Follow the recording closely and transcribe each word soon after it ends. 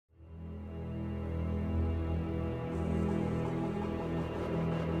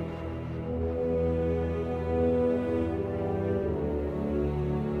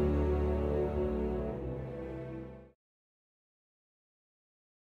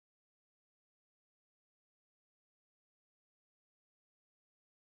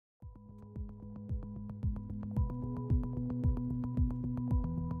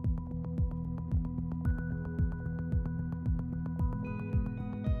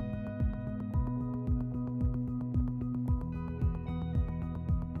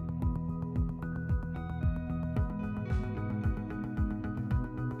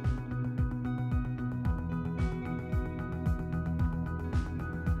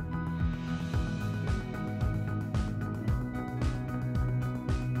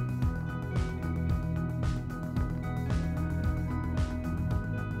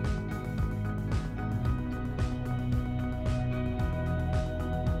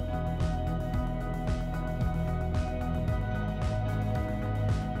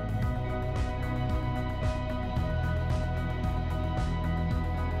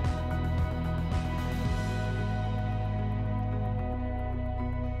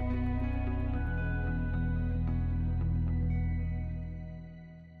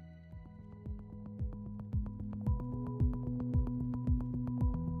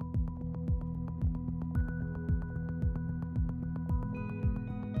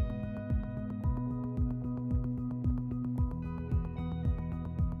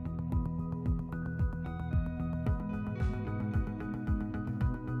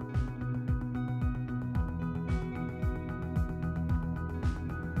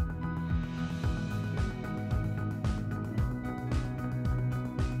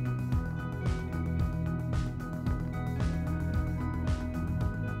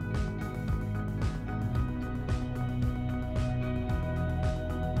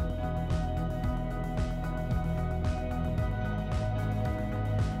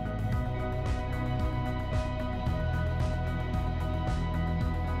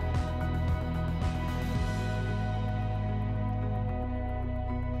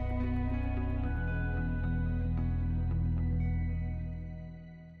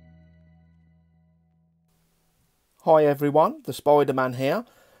Hi everyone, the Spiderman here.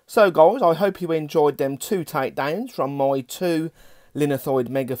 So guys, I hope you enjoyed them 2 takedowns from my 2 Linathoid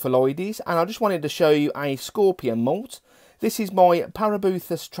Megaphaloides, and I just wanted to show you a scorpion molt. This is my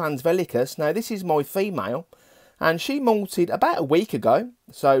Parabuthus transvelicus. Now this is my female, and she molted about a week ago,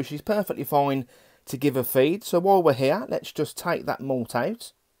 so she's perfectly fine to give a feed. So while we're here, let's just take that molt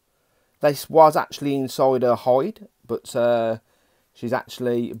out. This was actually inside her hide, but she's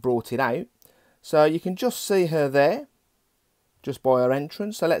actually brought it out. So you can just see her there, just by her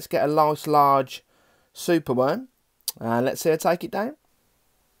entrance. So let's get a nice large superworm, and let's see her take it down.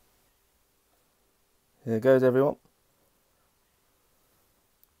 Here goes everyone.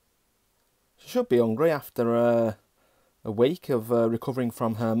 She should be hungry after a week of recovering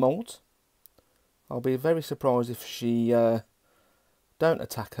from her molt. I'll be very surprised if she don't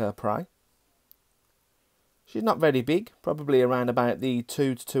attack her prey. She's not very big, probably around about the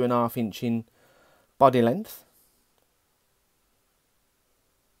 2 to 2.5 inch in body length.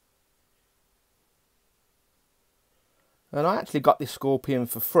 And I actually got this scorpion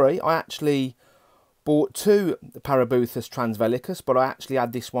for free. I actually bought 2 Parabuthus transvelicus, but I actually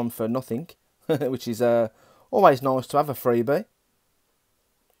had this one for nothing, which is always nice to have a freebie.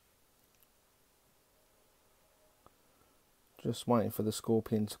 Just waiting for the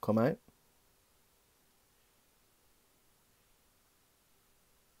scorpion to come out.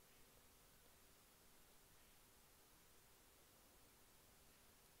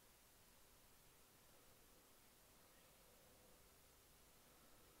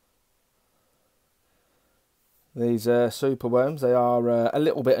 These superworms, they are a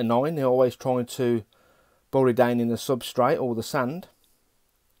little bit annoying. They're always trying to bury down in the substrate or the sand.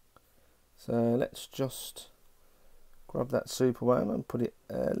 So let's just grab that superworm and put it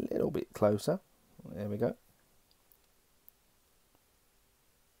a little bit closer. There we go.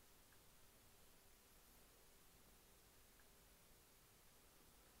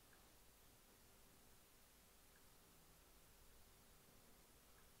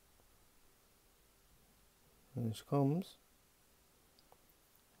 And she comes.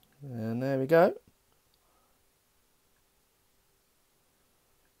 And there we go.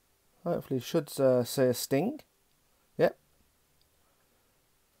 Hopefully you should see a sting. Yep.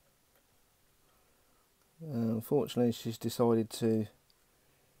 Unfortunately she's decided to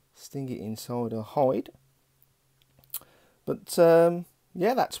sting it inside her hide. But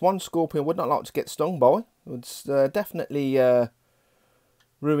yeah, that's one scorpion I would not like to get stung by. It would definitely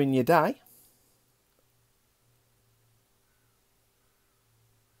ruin your day.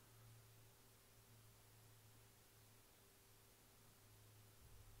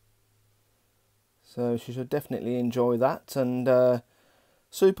 So she should definitely enjoy that. And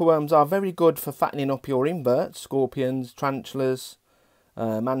superworms are very good for fattening up your inverts, scorpions, tarantulas,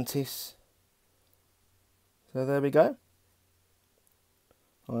 mantis. So there we go.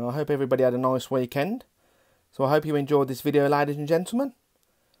 Well, I hope everybody had a nice weekend. So I hope you enjoyed this video, ladies and gentlemen.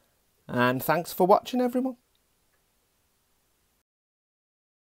 And thanks for watching, everyone.